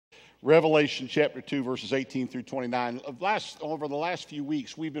Revelation chapter 2, verses 18 through 29. Over the last few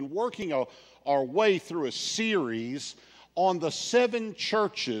weeks, we've been working our way through a series on the seven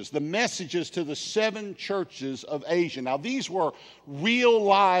churches, the messages to the seven churches of Asia. Now, these were real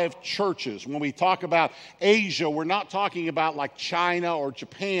live churches. When we talk about Asia, we're not talking about like China or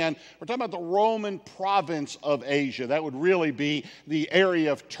Japan. We're talking about the Roman province of Asia. That would really be the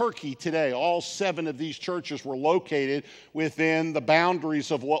area of Turkey today. All seven of these churches were located within the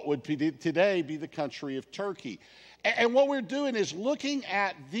boundaries of what would today be the country of Turkey. And what we're doing is looking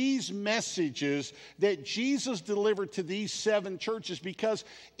at these messages that Jesus delivered to these seven churches, because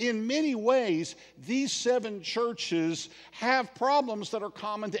in many ways, these seven churches have problems that are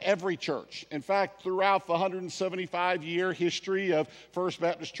common to every church. In fact, throughout the 175-year history of First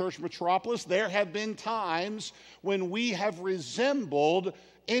Baptist Church Metropolis, there have been times when we have resembled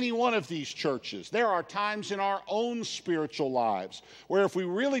any one of these churches. There are times in our own spiritual lives where if we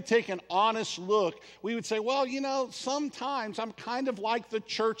really take an honest look, we would say, well, sometimes I'm kind of like the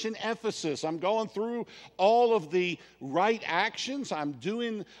church in Ephesus. I'm going through all of the right actions. I'm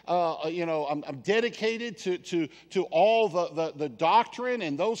doing, I'm dedicated to all the doctrine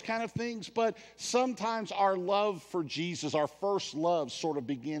and those kind of things. But sometimes our love for Jesus, our first love, sort of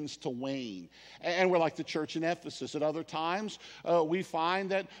begins to wane. And we're like the church in Ephesus. At other times, we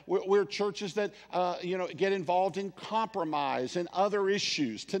find that we're churches that, get involved in compromise and other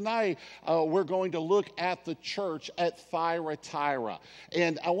issues. Tonight, we're going to look at the church at Thyatira.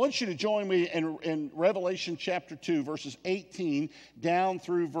 And I want you to join me in Revelation chapter 2, verses 18 down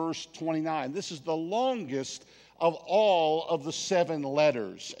through verse 29. This is the longest of all of the seven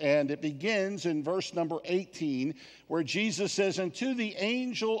letters. And it begins in verse number 18, where Jesus says, "And to the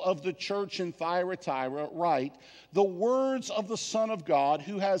angel of the church in Thyatira write, the words of the Son of God,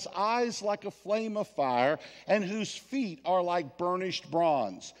 who has eyes like a flame of fire, and whose feet are like burnished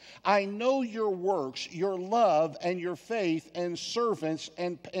bronze. I know your works, your love, and your faith, and servants,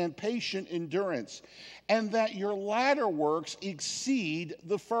 and patient endurance, and that your latter works exceed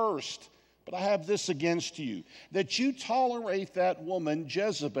the first. But I have this against you, that you tolerate that woman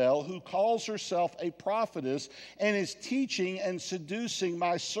Jezebel, who calls herself a prophetess and is teaching and seducing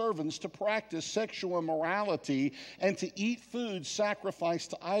my servants to practice sexual immorality and to eat food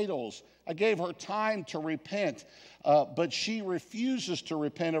sacrificed to idols. I gave her time to repent, but she refuses to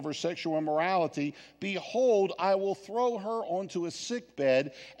repent of her sexual immorality. Behold, I will throw her onto a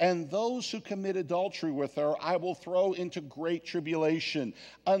sickbed, and those who commit adultery with her I will throw into great tribulation,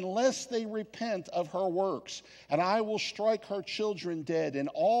 unless they repent of her works. And I will strike her children dead, and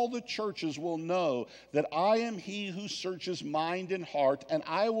all the churches will know that I am he who searches mind and heart, and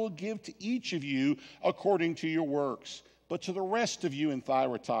I will give to each of you according to your works. But to the rest of you in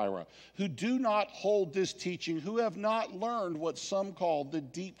Thyatira, who do not hold this teaching, who have not learned what some call the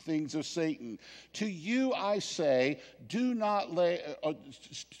deep things of Satan, to you I say, I do not lay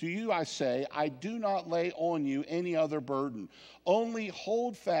on you any other burden. Only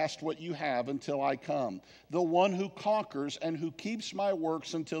hold fast what you have until I come. The one who conquers and who keeps my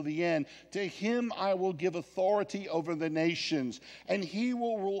works until the end, to him I will give authority over the nations, and he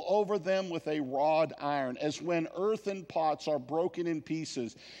will rule over them with a rod iron, as when earthen pots are broken in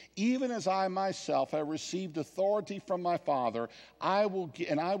pieces. Even as I myself have received authority from my Father, I will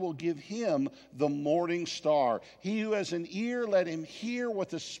give him the morning star. He who has an ear, let him hear what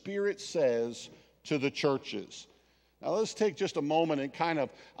the Spirit says to the churches." Now let's take just a moment and kind of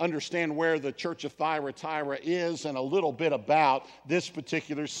understand where the church of Thyatira is and a little bit about this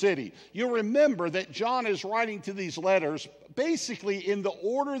particular city. You'll remember that John is writing to these letters basically in the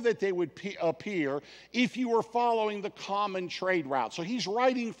order that they would appear if you were following the common trade route. So he's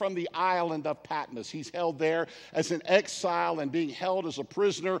writing from the island of Patmos. He's held there as an exile and being held as a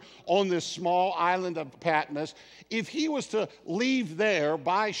prisoner on this small island of Patmos. If he was to leave there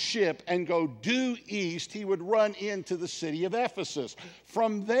by ship and go due east, he would run into the city of Ephesus.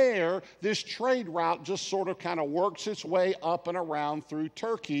 From there, this trade route just sort of kind of works its way up and around through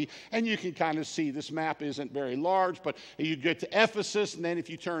Turkey. And you can kind of see this map isn't very large, but you get to Ephesus, and then if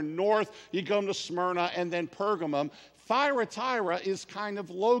you turn north, you go to Smyrna and then Pergamum. Thyatira is kind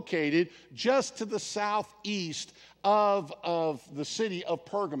of located just to the southeast of the city of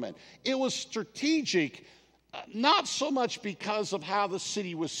Pergamum. It was strategic, not so much because of how the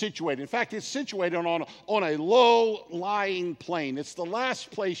city was situated. In fact, it's situated on a low-lying plain. It's the last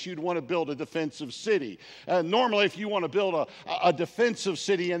place you'd want to build a defensive city. Normally, if you want to build a defensive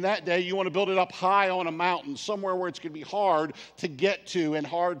city in that day, you want to build it up high on a mountain, somewhere where it's going to be hard to get to and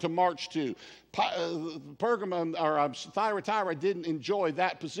hard to march to. Thyatira didn't enjoy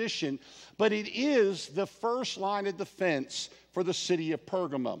that position, but it is the first line of defense for the city of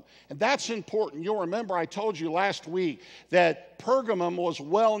Pergamum. And that's important. You'll remember I told you last week that Pergamum was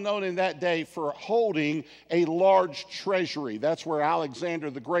well known in that day for holding a large treasury. That's where Alexander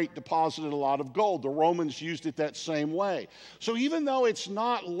the Great deposited a lot of gold. The Romans used it that same way. So even though it's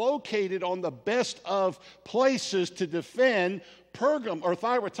not located on the best of places to defend, Pergam or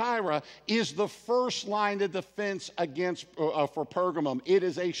Thyatira is the first line of defense against for Pergamum. It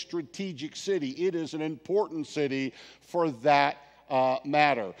is a strategic city. It is an important city for that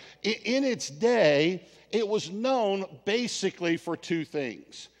matter. In its day, it was known basically for two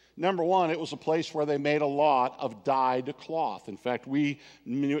things. Number one, it was a place where they made a lot of dyed cloth. In fact, we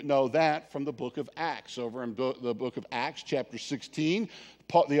know that from the book of Acts. Over in the book of Acts, chapter 16,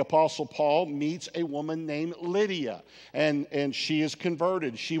 the Apostle Paul meets a woman named Lydia, and she is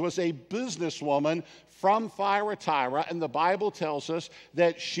converted. She was a businesswoman from Thyatira, and the Bible tells us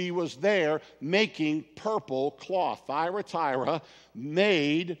that she was there making purple cloth. Thyatira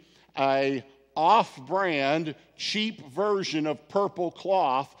made a off-brand, cheap version of purple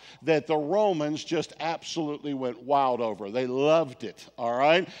cloth that the Romans just absolutely went wild over. They loved it, all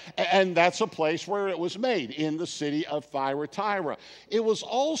right? And that's a place where it was made, in the city of Thyatira. It was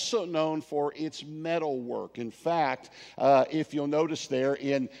also known for its metalwork. In fact, if you'll notice there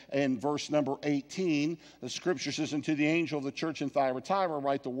in verse number 18, the scripture says, "And to the angel of the church in Thyatira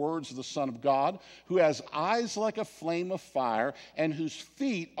write the words of the Son of God, who has eyes like a flame of fire, and whose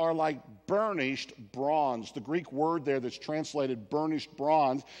feet are like burnished bronze." The Greek word there that's translated burnished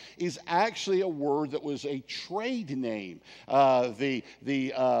bronze is actually a word that was a trade name. The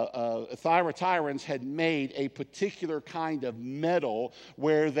Thyatirans had made a particular kind of metal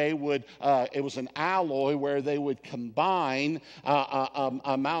where they would, it was an alloy where they would combine an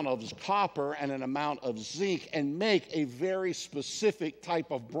amount of copper and an amount of zinc and make a very specific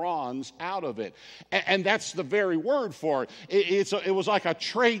type of bronze out of it. And that's the very word for it. It was like a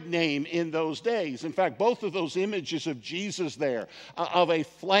trade name in those days. In fact, both of those images of Jesus there, of a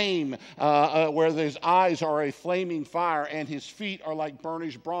flame where his eyes are a flaming fire and his feet are like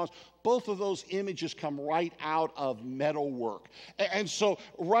burnished bronze, both of those images come right out of metalwork. And so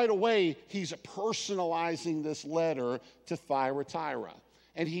right away, he's personalizing this letter to Thyatira.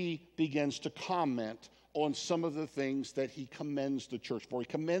 And he begins to comment on some of the things that he commends the church for. He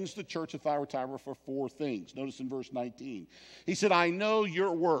commends the church of Thyatira for four things. Notice in verse 19. He said, "I know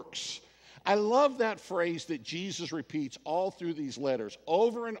your works." I love that phrase that Jesus repeats all through these letters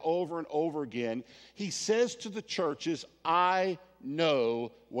over and over and over again. He says to the churches, "I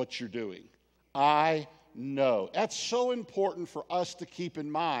know what you're doing. I know." That's so important for us to keep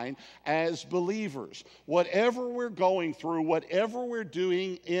in mind as believers. Whatever we're going through, whatever we're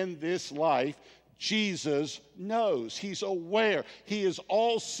doing in this life, Jesus knows. He's aware. He is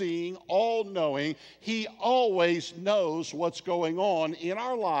all-seeing, all-knowing. He always knows what's going on in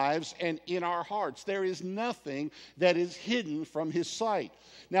our lives and in our hearts. There is nothing that is hidden from his sight.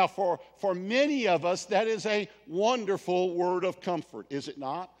 Now, for many of us, that is a wonderful word of comfort, is it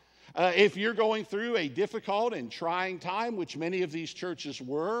not? If you're going through a difficult and trying time, which many of these churches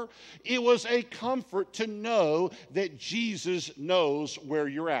were, it was a comfort to know that Jesus knows where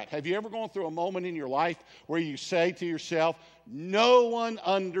you're at. Have you ever gone through a moment in your life where you say to yourself, "No one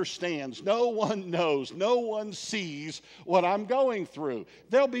understands, no one knows, no one sees what I'm going through"?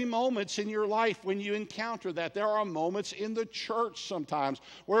 There'll be moments in your life when you encounter that. There are moments in the church sometimes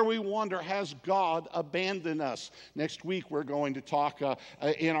where we wonder, has God abandoned us? Next week we're going to talk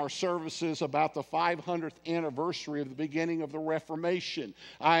in our services about the 500th anniversary of the beginning of the Reformation.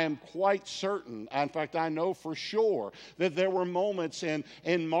 I am quite certain, in fact I know for sure, that there were moments in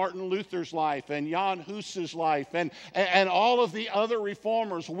Martin Luther's life and Jan Hus's life and all of the other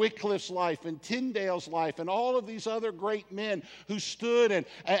reformers, Wycliffe's life and Tyndale's life and all of these other great men who stood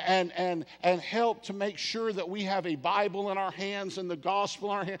and helped to make sure that we have a Bible in our hands and the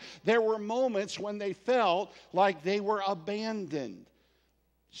gospel in our hands. There were moments when they felt like they were abandoned.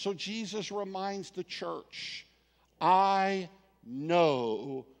 So Jesus reminds the church, "I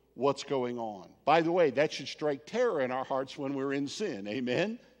know what's going on." By the way, that should strike terror in our hearts when we're in sin.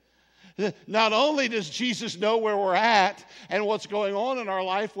 Amen? Not only does Jesus know where we're at and what's going on in our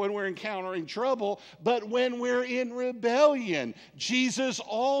life when we're encountering trouble, but when we're in rebellion, Jesus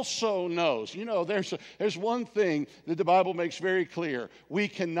also knows. You know, there's one thing that the Bible makes very clear. We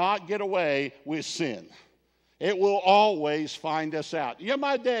cannot get away with sin. It will always find us out. Yeah,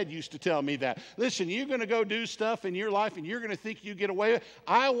 my dad used to tell me that. Listen, you're going to go do stuff in your life and you're going to think you get away with it.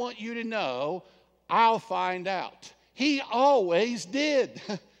 I want you to know I'll find out. He always did.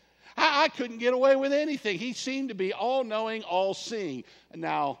 I couldn't get away with anything. He seemed to be all-knowing, all-seeing.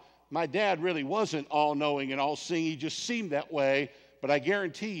 Now, my dad really wasn't all-knowing and all-seeing. He just seemed that way. But I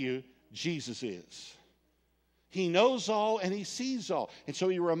guarantee you, Jesus is. He knows all and he sees all. And so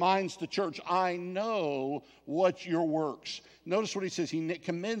he reminds the church, I know what your works. Notice what he says. He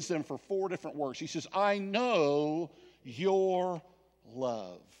commends them for 4 different works. He says, I know your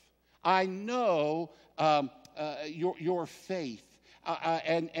love. I know your faith.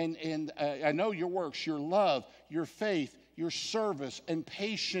 And I know your works, your love, your faith, your service, and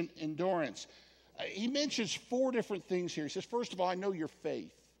patient endurance. He mentions 4 different things here. He says, first of all, I know your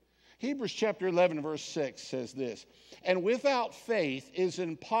faith. Hebrews chapter 11, verse 6 says this, and without faith it is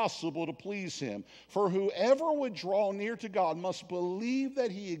impossible to please him. For whoever would draw near to God must believe that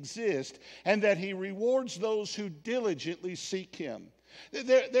he exists and that he rewards those who diligently seek him.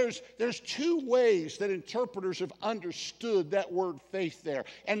 There's 2 ways that interpreters have understood that word faith there.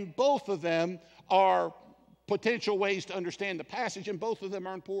 And both of them are potential ways to understand the passage, and both of them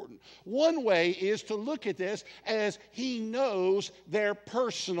are important. One way is to look at this as he knows their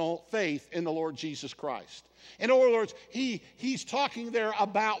personal faith in the Lord Jesus Christ. In other words, he's talking there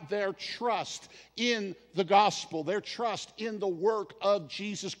about their trust in the gospel, their trust in the work of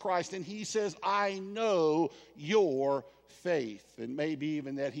Jesus Christ. And he says, I know your faith. And maybe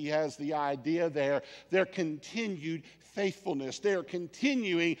even that he has the idea there, their continued faithfulness. They're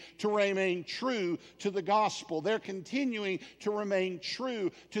continuing to remain true to the gospel. They're continuing to remain true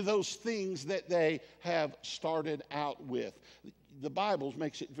to those things that they have started out with. The Bible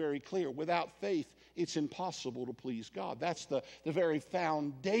makes it very clear. Without faith, it's impossible to please God. That's the very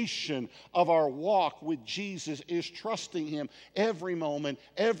foundation of our walk with Jesus, is trusting him every moment,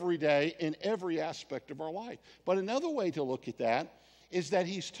 every day, in every aspect of our life. But another way to look at that is that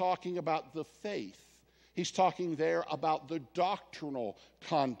he's talking about the faith. He's talking there about the doctrinal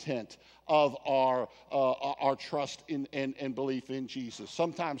content of our trust in and belief in Jesus.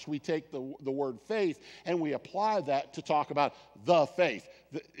 Sometimes we take the word faith and we apply that to talk about the faith.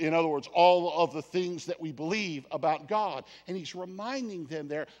 In other words, all of the things that we believe about God. And he's reminding them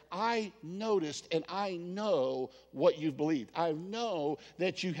there, I noticed and I know what you've believed. I know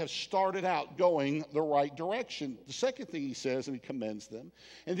that you have started out going the right direction. The second thing he says, and he commends them,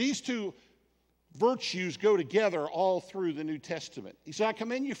 and these 2 virtues go together all through the New Testament. He said, I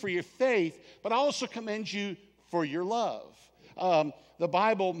commend you for your faith, but I also commend you for your love. The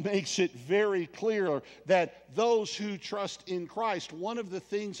Bible makes it very clear that those who trust in Christ, one of the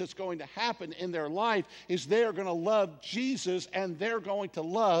things that's going to happen in their life is they're going to love Jesus and they're going to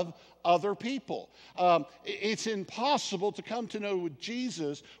love other people. It's impossible to come to know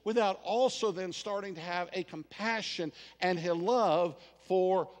Jesus without also then starting to have a compassion and a love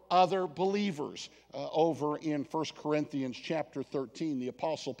for other believers. Over in 1 Corinthians chapter 13, the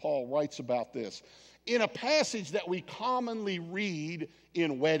Apostle Paul writes about this in a passage that we commonly read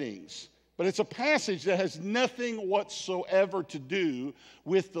in weddings. But it's a passage that has nothing whatsoever to do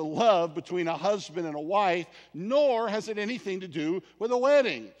with the love between a husband and a wife, nor has it anything to do with a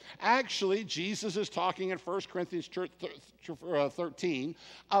wedding. Actually, Jesus is talking in 1 Corinthians 13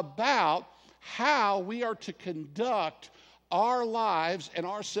 about how we are to conduct our lives and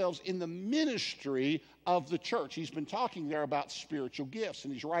ourselves in the ministry of the church. He's been talking there about spiritual gifts,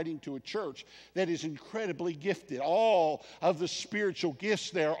 and he's writing to a church that is incredibly gifted. All of the spiritual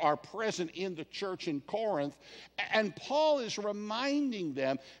gifts there are present in the church in Corinth, and Paul is reminding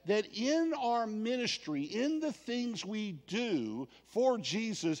them that in our ministry, in the things we do for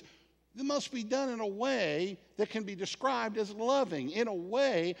Jesus, it must be done in a way that can be described as loving, in a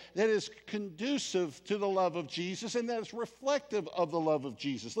way that is conducive to the love of Jesus and that is reflective of the love of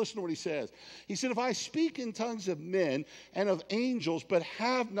Jesus. Listen to what he says. He said, if I speak in tongues of men and of angels but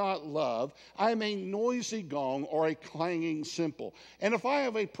have not love, I am a noisy gong or a clanging cymbal. And if I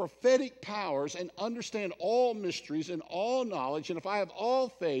have a prophetic powers and understand all mysteries and all knowledge, and if I have all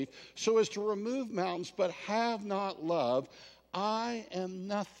faith so as to remove mountains but have not love, I am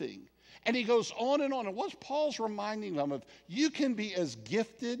nothing. And he goes on. And what's Paul's reminding them of? You can be as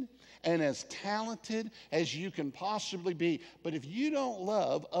gifted and as talented as you can possibly be, but if you don't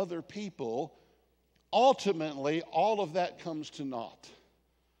love other people, ultimately all of that comes to naught.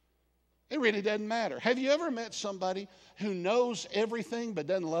 It really doesn't matter. Have you ever met somebody who knows everything but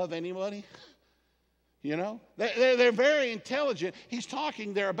doesn't love anybody? You know, they're very intelligent. He's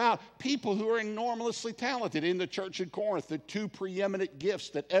talking there about people who are enormously talented in the church in Corinth. The 2 preeminent gifts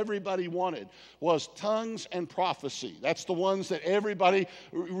that everybody wanted was tongues and prophecy. That's the ones that everybody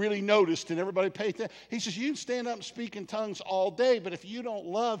really noticed and everybody paid attention. He says, you can stand up and speak in tongues all day, but if you don't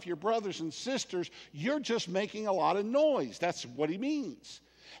love your brothers and sisters, you're just making a lot of noise. That's what he means.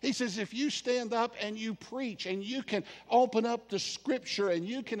 He says, if you stand up and you preach and you can open up the scripture and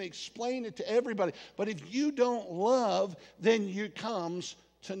you can explain it to everybody, but if you don't love, then it comes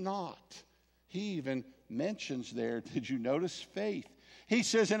to naught. He even mentions there, did you notice faith? He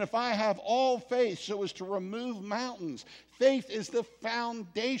says, and if I have all faith so as to remove mountains. Faith is the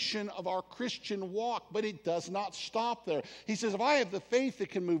foundation of our Christian walk, but it does not stop there. He says, if I have the faith that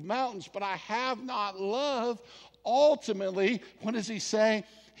can move mountains, but I have not love, ultimately, what does he say?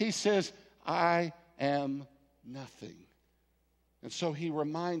 He says, I am nothing. And so he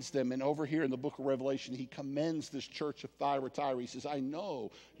reminds them, and over here in the book of Revelation, he commends this church of Thyatira. He says, I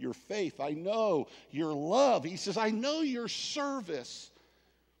know your faith. I know your love. He says, I know your service.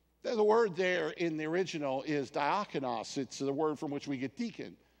 The word there in the original is diakonos. It's the word from which we get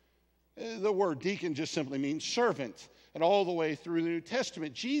deacon. The word deacon just simply means servant. And all the way through the New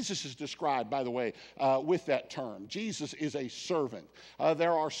Testament, Jesus is described, by the way, with that term. Jesus is a servant.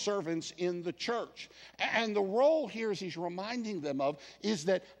 There are servants in the church. And the role here, as he's reminding them of, is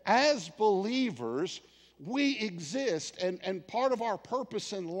that as believers, we exist, and part of our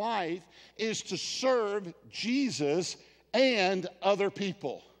purpose in life is to serve Jesus and other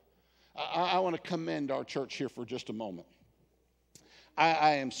people. I want to commend our church here for just a moment.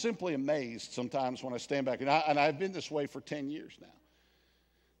 I am simply amazed sometimes when I stand back, and I've been this way for 10 years now.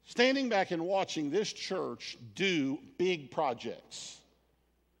 Standing back and watching this church do big projects.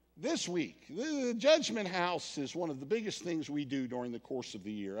 This week, the Judgment House is one of the biggest things we do during the course of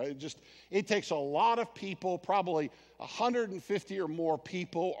the year. It takes a lot of people, probably 150 or more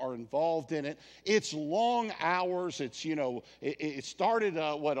people are involved in it. It's long hours. It started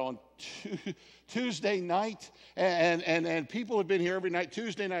on Tuesday night, and people have been here every night,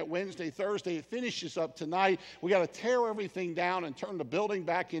 Tuesday night, Wednesday, Thursday. It finishes up tonight. We got to tear everything down and turn the building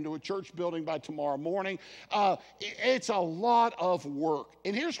back into a church building by tomorrow morning. It's a lot of work.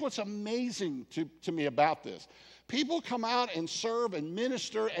 And here's what's amazing to me about this. People come out and serve and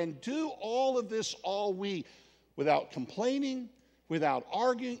minister and do all of this all week without complaining, without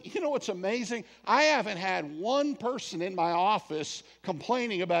arguing. You know what's amazing? I haven't had one person in my office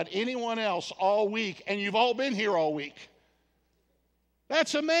complaining about anyone else all week, and you've all been here all week.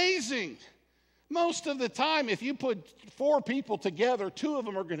 That's amazing. Most of the time, if you put 4 people together, 2 of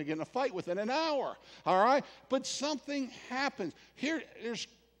them are going to get in a fight within an hour, all right? But something happens. There's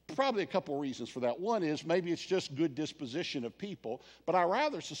probably a couple of reasons for that. One is maybe it's just good disposition of people, but I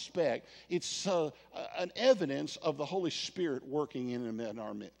rather suspect it's an evidence of the Holy Spirit working in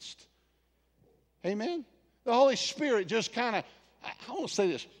our midst. Amen? The Holy Spirit just kind of, I want to say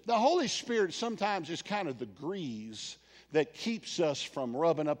this, the Holy Spirit sometimes is kind of the grease that keeps us from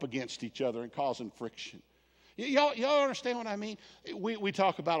rubbing up against each other and causing friction. Y'all understand what I mean? We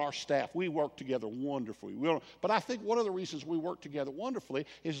talk about our staff. We work together wonderfully. But I think one of the reasons we work together wonderfully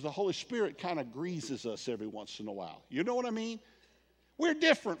is the Holy Spirit kind of greases us every once in a while. You know what I mean? We're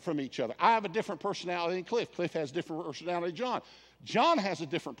different from each other. I have a different personality than Cliff. Cliff has a different personality than John. John has a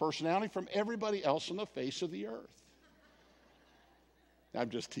different personality from everybody else on the face of the earth. I'm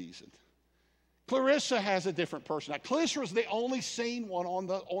just teasing. Clarissa has a different personality. Clarissa is the only sane one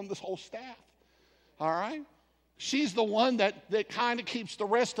on this whole staff. All right? She's the one that kind of keeps the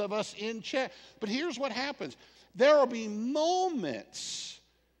rest of us in check. But here's what happens. There will be moments,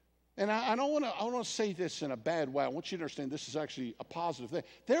 and I don't want to say this in a bad way. I want you to understand this is actually a positive thing.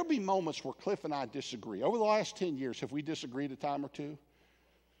 There will be moments where Cliff and I disagree. Over the last 10 years, have we disagreed a time or two?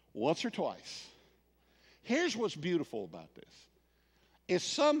 Once or twice. Here's what's beautiful about this. Is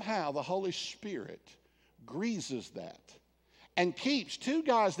somehow the Holy Spirit greases that and keeps 2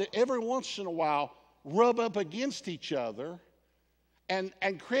 guys that every once in a while rub up against each other and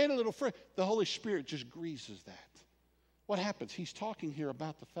create a little friction. The Holy Spirit just greases that. What happens? He's talking here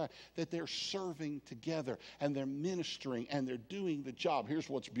about the fact that they're serving together and they're ministering and they're doing the job. Here's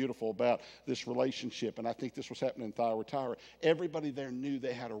what's beautiful about this relationship, and I think this was happening in Thyatira. Everybody there knew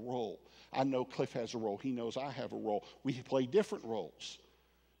they had a role. I know Cliff has a role. He knows I have a role. We play different roles.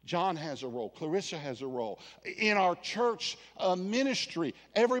 John has a role. Clarissa has a role. In our church ministry,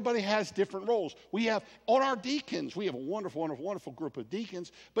 everybody has different roles. We have, on our deacons, we have a wonderful, wonderful, wonderful group of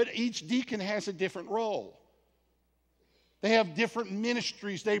deacons, but each deacon has a different role. They have different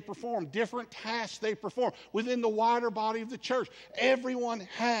ministries they perform, different tasks they perform within the wider body of the church. Everyone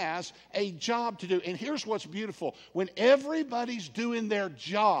has a job to do. And here's what's beautiful. When everybody's doing their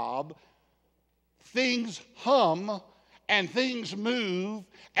job, things hum and things move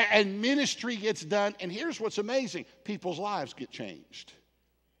and ministry gets done. And here's what's amazing. People's lives get changed.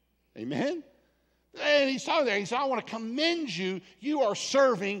 Amen? And he's talking there. He said, I want to commend you. You are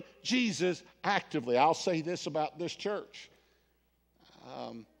serving Jesus actively. I'll say this about this church.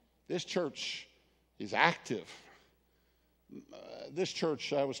 This church is active. This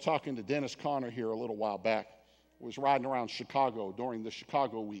church, I was talking to Dennis Conner here a little while back, was riding around Chicago during the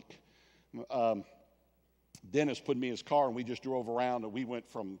Chicago week. Dennis put me in his car and we just drove around and we went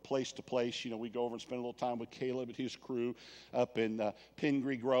from place to place. We go over and spend a little time with Caleb and his crew up in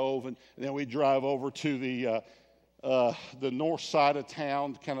Pingree Grove, and then we drive over to the north side of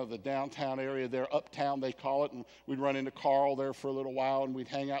town, kind of the downtown area there, uptown they call it, and we'd run into Carl there for a little while, and we'd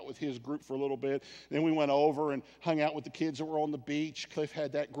hang out with his group for a little bit. Then we went over and hung out with the kids that were on the beach. Cliff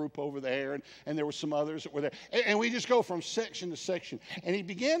had that group over there, and there were some others that were there. And we just go from section to section. And he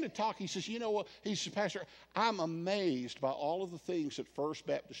began to talk. He says, you know what? He says, Pastor, I'm amazed by all of the things that First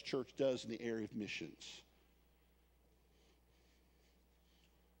Baptist Church does in the area of missions.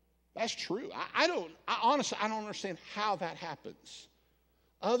 That's true. Honestly, I don't understand how that happens.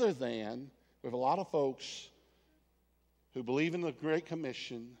 Other than we have a lot of folks who believe in the Great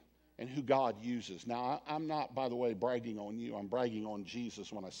Commission and who God uses. Now, I'm not, by the way, bragging on you. I'm bragging on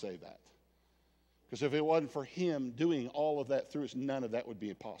Jesus when I say that. Because if it wasn't for him doing all of that through us, none of that would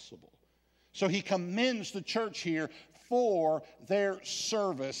be possible. So he commends the church here for their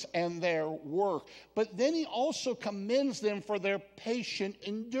service and their work. But then he also commends them for their patient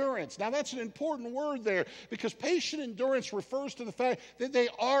endurance. Now that's an important word there, because patient endurance refers to the fact that they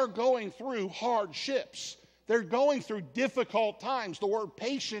are going through hardships. They're going through difficult times. The word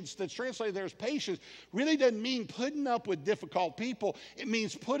patience that's translated there as patience really doesn't mean putting up with difficult people. It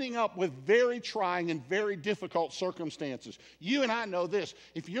means putting up with very trying and very difficult circumstances. You and I know this.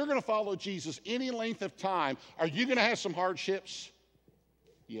 If you're going to follow Jesus any length of time, are you going to have some hardships?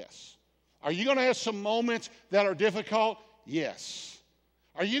 Yes. Are you going to have some moments that are difficult? Yes.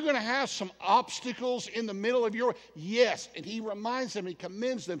 Are you going to have some obstacles in the middle of your... Yes. And he reminds them, he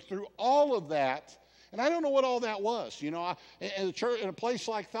commends them through all of that. And I don't know what all that was. In a church, in a place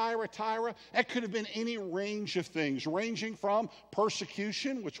like Thyatira, that could have been any range of things, ranging from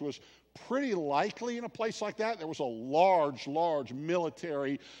persecution, which was pretty likely in a place like that. There was a large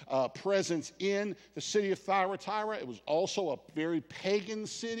military presence in the city of Thyatira. It was also a very pagan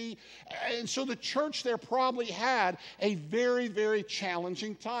city. And so the church there probably had a very, very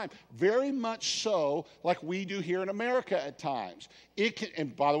challenging time. Very much so like we do here in America at times. It can,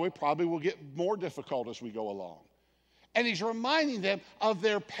 and by the way, probably will get more difficult as we go along. And he's reminding them of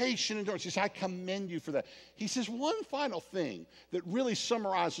their patient endurance. He says, I commend you for that. He says one final thing that really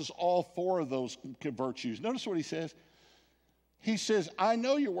summarizes all four of those virtues. Notice what he says. He says, I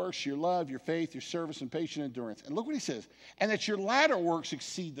know your works, your love, your faith, your service, and patient endurance. And look what he says. And that your latter works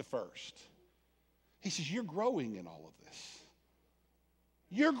exceed the first. He says, you're growing in all of this.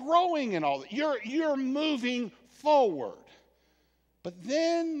 You're growing in all that. You're moving forward. But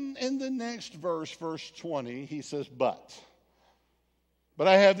then in the next verse, verse 20, he says, but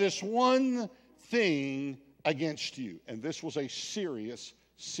I have this one thing against you. And this was a serious,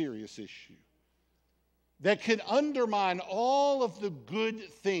 serious issue that could undermine all of the good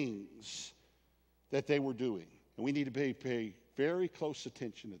things that they were doing. And we need to pay very close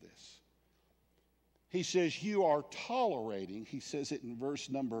attention to this. He says, you are tolerating, he says it in verse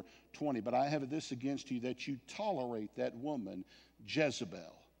number 20, but I have this against you, that you tolerate that woman, Jezebel.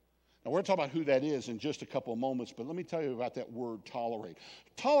 Now, we're going to talk about who that is in just a couple of moments, but let me tell you about that word tolerate.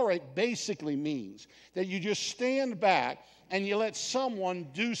 Tolerate basically means that you just stand back and you let someone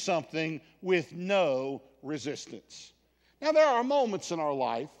do something with no resistance. Now, there are moments in our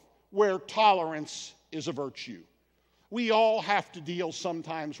life where tolerance is a virtue. We all have to deal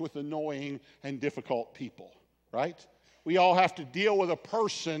sometimes with annoying and difficult people, right? We all have to deal with a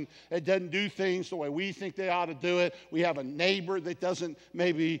person that doesn't do things the way we think they ought to do it. We have a neighbor that doesn't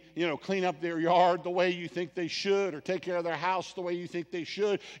maybe, clean up their yard the way you think they should, or take care of their house the way you think they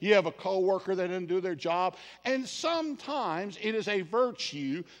should. You have a coworker that doesn't do their job. And sometimes it is a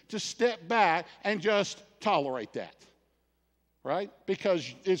virtue to step back and just tolerate that. Right?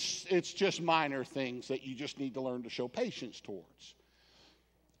 Because it's just minor things that you just need to learn to show patience towards.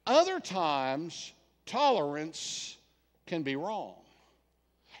 Other times, tolerance can be wrong.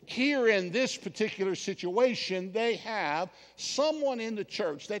 Here in this particular situation, they have someone in the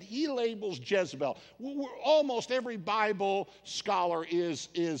church that he labels Jezebel. Almost every Bible scholar is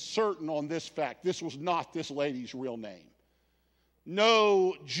certain on this fact. This was not this lady's real name.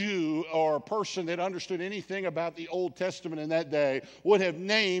 No Jew or person that understood anything about the Old Testament in that day would have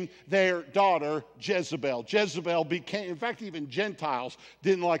named their daughter Jezebel. Jezebel became, in fact, even Gentiles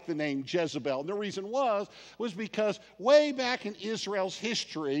didn't like the name Jezebel. And the reason was because way back in Israel's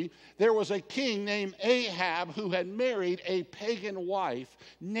history, there was a king named Ahab who had married a pagan wife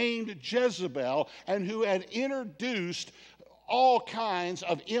named Jezebel, and who had introduced all kinds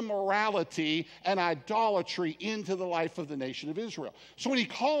of immorality and idolatry into the life of the nation of Israel. So when he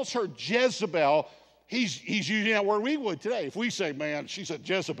calls her Jezebel, he's using that word we would today. If we say, man, she's a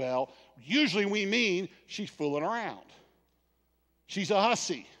Jezebel, usually we mean she's fooling around. She's a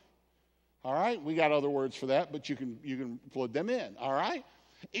hussy. All right? We got other words for that, but you can plug them in. All right?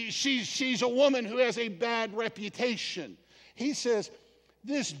 She's a woman who has a bad reputation. He says,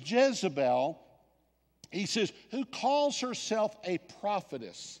 this Jezebel, he says, who calls herself a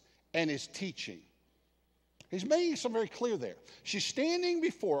prophetess and is teaching. He's making something very clear there. She's standing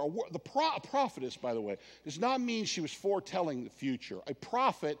before, the prophetess, by the way, does not mean she was foretelling the future. A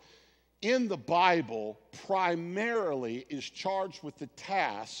prophet in the Bible primarily is charged with the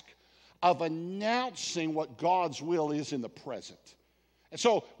task of announcing what God's will is in the present. And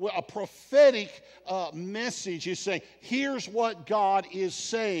so a prophetic message is saying, here's what God is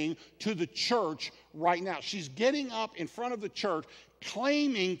saying to the church right now. She's getting up in front of the church,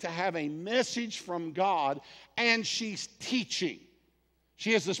 claiming to have a message from God, and she's teaching.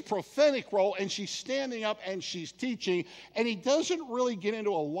 She has this prophetic role, and she's standing up and she's teaching. And he doesn't really get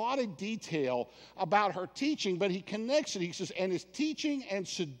into a lot of detail about her teaching, but he connects it. He says, and is teaching and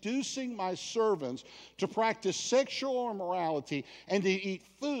seducing my servants to practice sexual immorality and to eat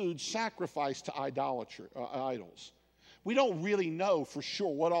food sacrificed to idols. We don't really know for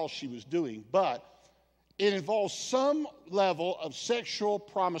sure what all she was doing, but it involves some level of sexual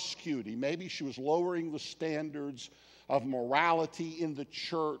promiscuity. Maybe she was lowering the standards of morality in the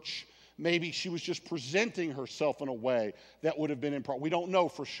church. Maybe she was just presenting herself in a way that would have been improper. We don't know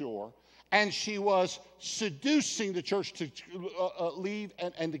for sure. And she was seducing the church to leave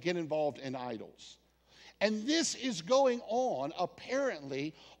and to get involved in idols. And this is going on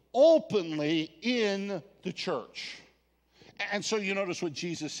apparently openly in the church. And so you notice what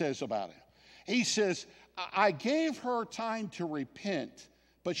Jesus says about it. He says, I gave her time to repent,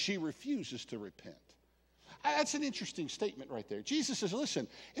 but she refuses to repent. That's an interesting statement right there. Jesus says, listen,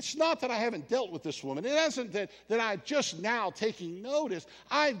 it's not that I haven't dealt with this woman. It isn't that I'm just now taking notice.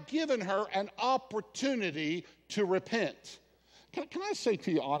 I've given her an opportunity to repent. Can I say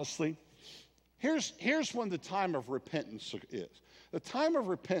to you honestly, here's when the time of repentance is. The time of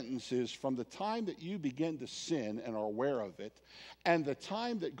repentance is from the time that you begin to sin and are aware of it, and the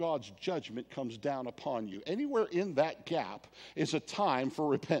time that God's judgment comes down upon you. Anywhere in that gap is a time for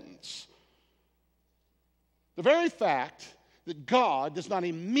repentance. The very fact that God does not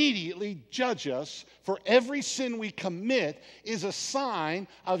immediately judge us for every sin we commit is a sign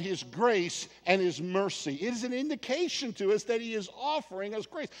of his grace and his mercy. It is an indication to us that he is offering us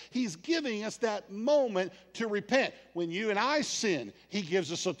grace. He's giving us that moment to repent. When you and I sin, he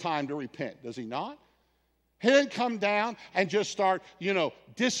gives us a time to repent, does he not? He didn't come down and just start,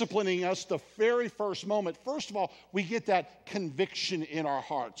 disciplining us the very first moment. First of all, we get that conviction in our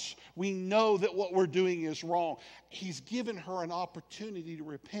hearts. We know that what we're doing is wrong. He's given her an opportunity to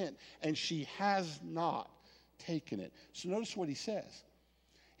repent, and she has not taken it. So notice what he says.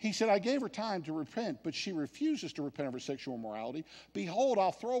 He said, I gave her time to repent, but she refuses to repent of her sexual immorality. Behold,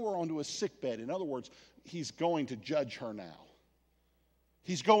 I'll throw her onto a sickbed. In other words, he's going to judge her now.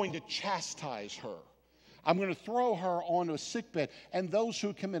 He's going to chastise her. I'm going to throw her onto a sickbed, and those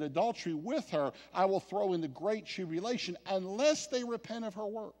who commit adultery with her, I will throw into great tribulation unless they repent of her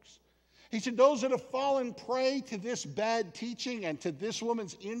works. He said, those that have fallen prey to this bad teaching and to this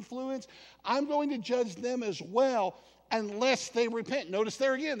woman's influence, I'm going to judge them as well unless they repent. Notice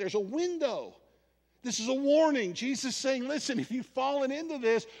there again, there's a window. This is a warning. Jesus is saying, listen, if you've fallen into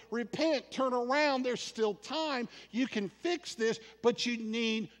this, repent, turn around. There's still time. You can fix this, but you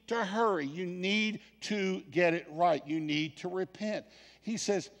need to hurry. You need to get it right. You need to repent. He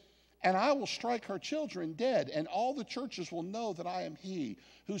says, and I will strike her children dead, and all the churches will know that I am he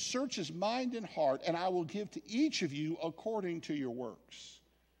who searches mind and heart, and I will give to each of you according to your works.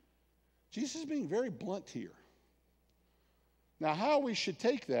 Jesus is being very blunt here. Now, how we should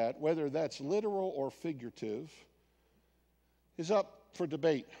take that, whether that's literal or figurative, is up for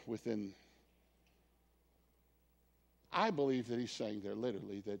debate within. I believe that he's saying there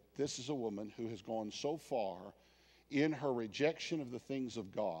literally that this is a woman who has gone so far in her rejection of the things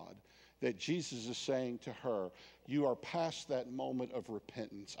of God that Jesus is saying to her, you are past that moment of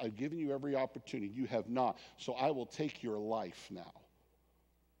repentance. I've given you every opportunity. You have not. So I will take your life now.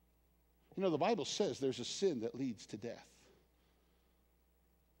 The Bible says there's a sin that leads to death.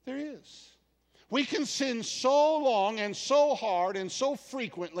 There is. We can sin so long and so hard and so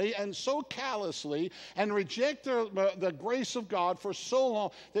frequently and so callously and reject the grace of God for so long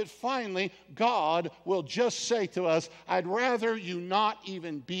that finally God will just say to us, I'd rather you not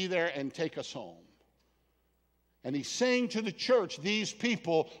even be there and take us home. And he's saying to the church, these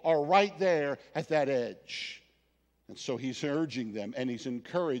people are right there at that edge. And so he's urging them and he's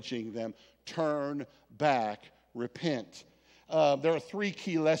encouraging them, turn back, repent. There are three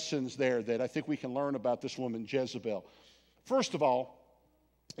key lessons there that I think we can learn about this woman, Jezebel. First of all,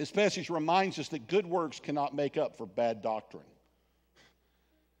 this passage reminds us that good works cannot make up for bad doctrine.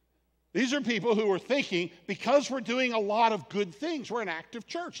 These are people who are thinking, because we're doing a lot of good things, we're an active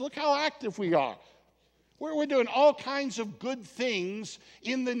church. Look how active we are. We're doing all kinds of good things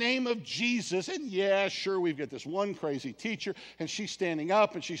in the name of Jesus. And yeah, sure, we've got this one crazy teacher, and she's standing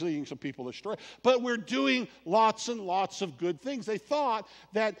up, and she's leading some people astray. But we're doing lots and lots of good things. They thought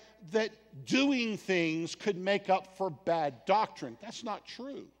that doing things could make up for bad doctrine. That's not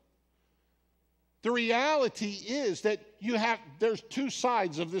true. The reality is that there's two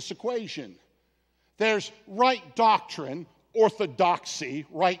sides of this equation. There's right doctrine, orthodoxy,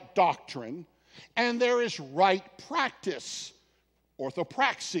 right doctrine, and there is right practice,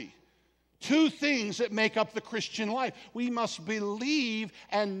 orthopraxy. Two things that make up the Christian life. We must believe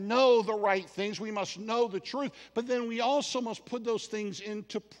and know the right things. We must know the truth. But then we also must put those things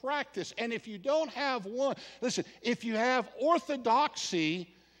into practice. And if you don't have one, listen, if you have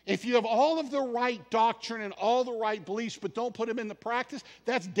orthodoxy, if you have all of the right doctrine and all the right beliefs but don't put them into practice,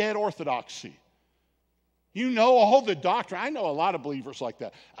 that's dead orthodoxy. You know all the doctrine. I know a lot of believers like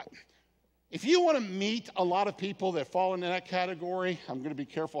that. If you want to meet a lot of people that fall into that category, I'm going to be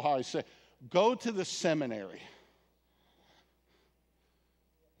careful how I say, go to the seminary.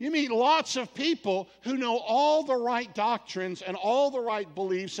 You meet lots of people who know all the right doctrines and all the right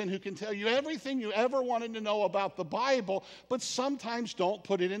beliefs and who can tell you everything you ever wanted to know about the Bible, but sometimes don't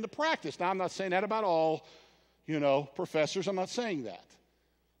put it into practice. Now, I'm not saying that about all, professors. I'm not saying that.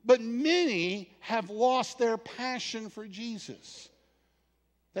 But many have lost their passion for Jesus.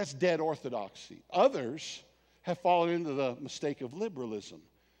 That's dead orthodoxy. Others have fallen into the mistake of liberalism.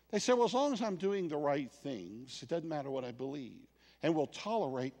 They say, well, as long as I'm doing the right things, it doesn't matter what I believe, and we'll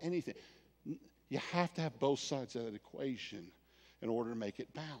tolerate anything. You have to have both sides of that equation in order to make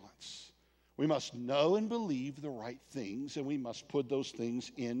it balance. We must know and believe the right things, and we must put those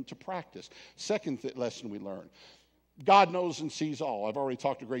things into practice. Second lesson we learn, God knows and sees all. I've already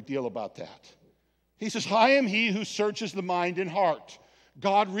talked a great deal about that. He says, I am he who searches the mind and heart.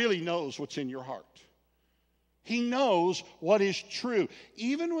 God really knows what's in your heart. He knows what is true.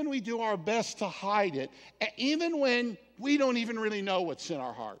 Even when we do our best to hide it, even when we don't even really know what's in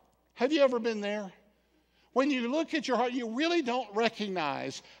our heart. Have you ever been there? When you look at your heart, you really don't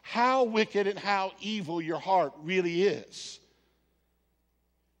recognize how wicked and how evil your heart really is.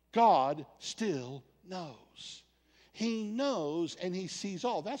 God still knows. He knows and he sees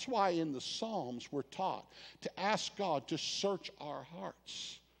all. That's why in the Psalms we're taught to ask God to search our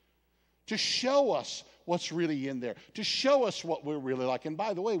hearts, to show us what's really in there, to show us what we're really like. And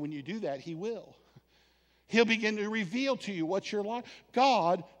by the way, when you do that, he will. He'll begin to reveal to you what you're like.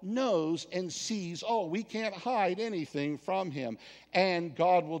 God knows and sees all. We can't hide anything from him. And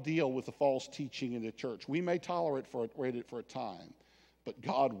God will deal with the false teaching in the church. We may tolerate it for a time, but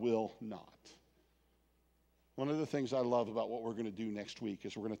God will not. One of the things I love about what we're going to do next week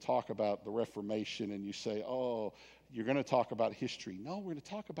is we're going to talk about the Reformation, and you say, oh, you're going to talk about history. No, we're going to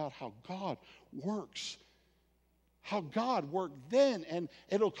talk about how God works, how God worked then, and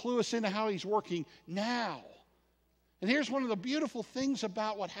it'll clue us into how he's working now. And here's one of the beautiful things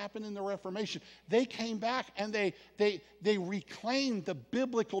about what happened in the Reformation. They came back and they reclaimed the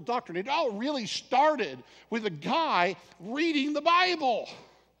biblical doctrine. It all really started with a guy reading the Bible.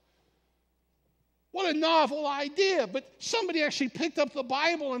 What a novel idea, but somebody actually picked up the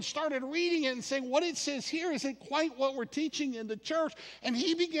Bible and started reading it and saying, what it says here isn't quite what we're teaching in the church. And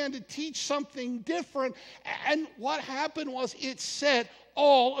he began to teach something different. And what happened was it set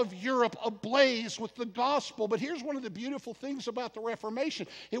all of Europe ablaze with the gospel. But here's one of the beautiful things about the Reformation.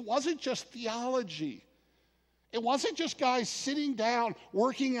 It wasn't just theology. It wasn't just guys sitting down,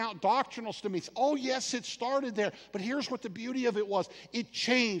 working out doctrinal statements. Oh, yes, it started there. But here's what the beauty of it was. It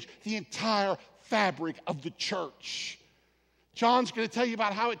changed the entire fabric of the church. John's going to tell you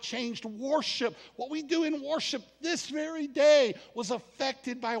about how it changed worship. What we do in worship this very day was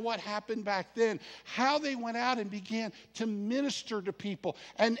affected by what happened back then. How they went out and began to minister to people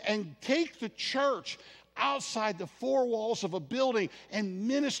and take the church outside the four walls of a building and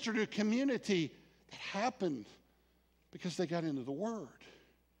minister to a community. That happened because they got into the Word.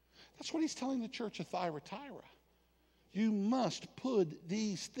 That's what he's telling the church of Thyatira. You must put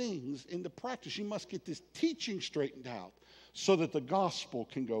these things into practice. You must get this teaching straightened out so that the gospel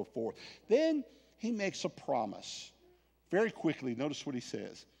can go forth. Then he makes a promise. Very quickly, notice what he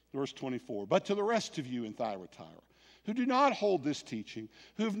says. Verse 24. But to the rest of you in Thyatira, who do not hold this teaching,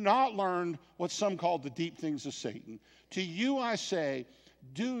 who have not learned what some call the deep things of Satan, to you I say,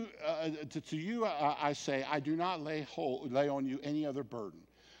 I do not lay on you any other burden.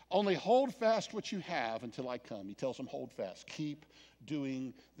 Only hold fast what you have until I come. He tells them, hold fast. Keep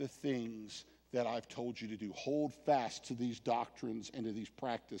doing the things that I've told you to do. Hold fast to these doctrines and to these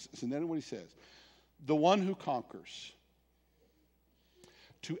practices. And then what he says, the one who conquers.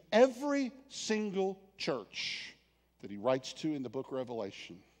 To every single church that he writes to in the book of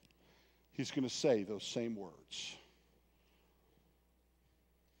Revelation, he's going to say those same words.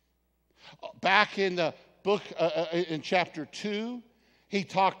 Back in the book, in chapter 2, he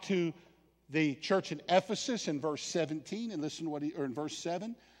talked to the church in Ephesus in verse 17, and listen to what or in verse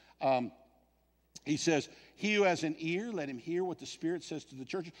 7. He says, he who has an ear, let him hear what the Spirit says to the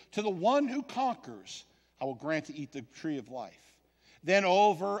churches. To the one who conquers, I will grant to eat the tree of life. Then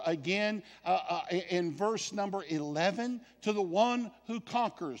over again in verse number 11, to the one who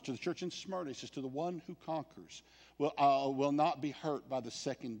conquers, to the church in Smyrna, he says, to the one who conquers will not be hurt by the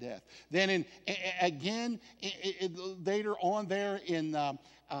second death. Then later on there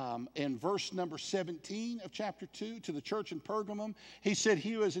in verse number 17 of chapter 2, to the church in Pergamum, he said,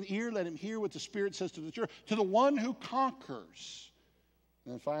 he who has an ear, let him hear what the Spirit says to the church, to the one who conquers.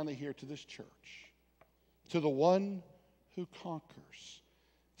 And then finally here to this church, to the one who conquers.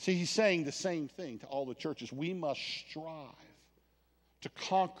 See, he's saying the same thing to all the churches. We must strive to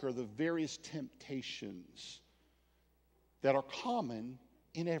conquer the various temptations that are common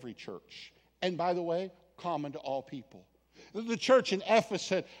in every church. And by the way, common to all people. The church in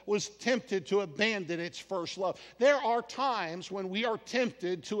Ephesus was tempted to abandon its first love. There are times when we are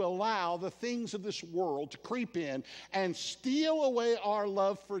tempted to allow the things of this world to creep in and steal away our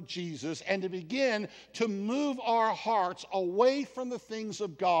love for Jesus and to begin to move our hearts away from the things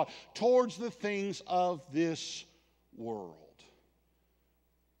of God towards the things of this world.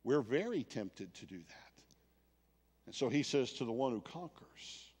 We're very tempted to do that. And so he says, to the one who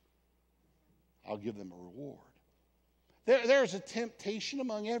conquers, I'll give them a reward. There's a temptation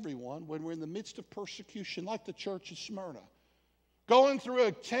among everyone when we're in the midst of persecution, like the church of Smyrna. Going through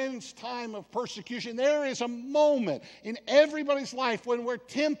a tense time of persecution, there is a moment in everybody's life when we're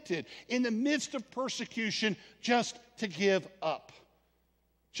tempted in the midst of persecution just to give up,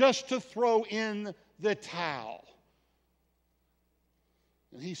 just to throw in the towel.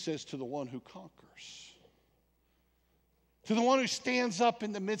 And he says, to the one who conquers, to the one who stands up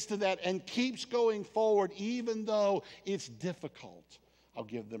in the midst of that and keeps going forward even though it's difficult, I'll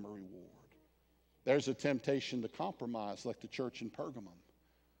give them a reward. There's a temptation to compromise like the church in Pergamum.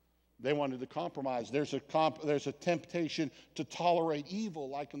 They wanted to compromise. There's a temptation to tolerate evil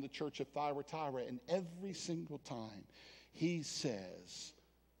like in the church of Thyatira. And every single time he says,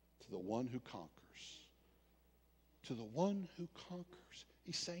 to the one who conquers, to the one who conquers.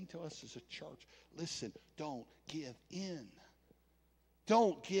 He's saying to us as a church, listen, don't give in.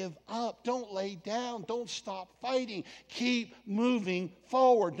 Don't give up. Don't lay down. Don't stop fighting. Keep moving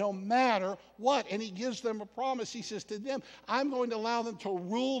forward no matter what. And he gives them a promise. He says to them, I'm going to allow them to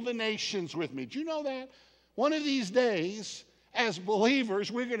rule the nations with me. Do you know that? One of these days, as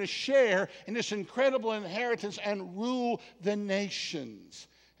believers, we're going to share in this incredible inheritance and rule the nations.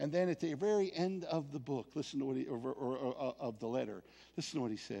 And then at the very end of the book, listen to what of the letter, listen to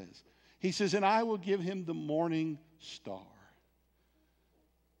what he says. He says, and I will give him the morning star.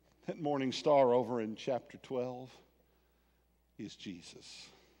 That morning star over in chapter 12 is Jesus.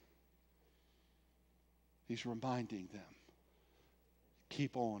 He's reminding them,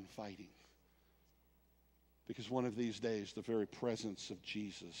 keep on fighting. Because one of these days, the very presence of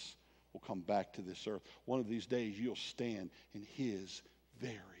Jesus will come back to this earth. One of these days, you'll stand in his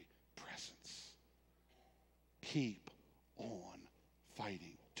very presence. Keep on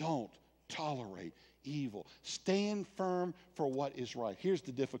fighting. Don't tolerate evil. Stand firm for what is right. Here's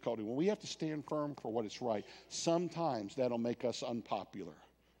the difficulty. When we have to stand firm for what is right, sometimes that'll make us unpopular.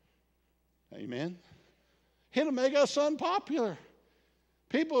 Amen? It'll make us unpopular.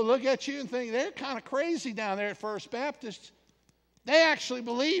 People look at you and think they're kind of crazy down there at First Baptist. They actually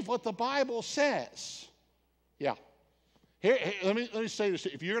believe what the Bible says. Yeah. Here, let me say this.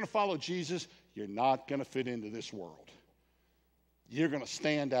 If you're going to follow Jesus, you're not going to fit into this world. You're going to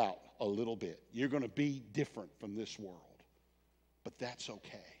stand out a little bit. You're going to be different from this world. But that's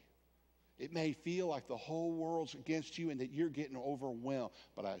okay. It may feel like the whole world's against you and that you're getting overwhelmed.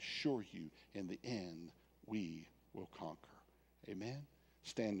 But I assure you, in the end, we will conquer. Amen?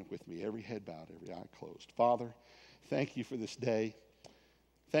 Stand with me, every head bowed, every eye closed. Father, thank you for this day.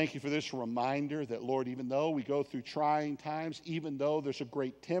 Thank you for this reminder that, Lord, even though we go through trying times, even though there's a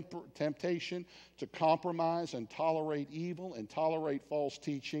great temptation to compromise and tolerate evil and tolerate false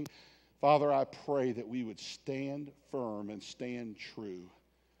teaching, Father, I pray that we would stand firm and stand true,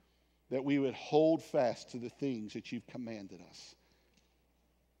 that we would hold fast to the things that you've commanded us.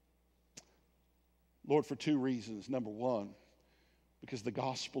 Lord, for two reasons. Number one, because the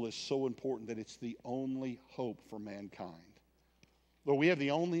gospel is so important that it's the only hope for mankind. Lord, we have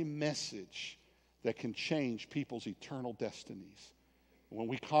the only message that can change people's eternal destinies. When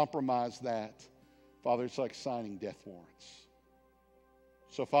we compromise that, Father, it's like signing death warrants.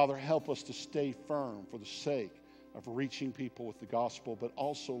 So, Father, help us to stay firm for the sake of reaching people with the gospel, but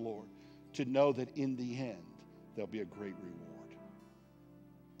also, Lord, to know that in the end, there'll be a great reward.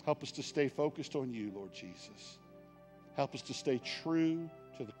 Help us to stay focused on you, Lord Jesus. Help us to stay true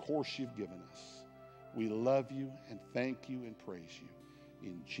to the course you've given us. We love you and thank you and praise you.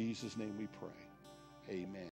 In Jesus' name we pray. Amen.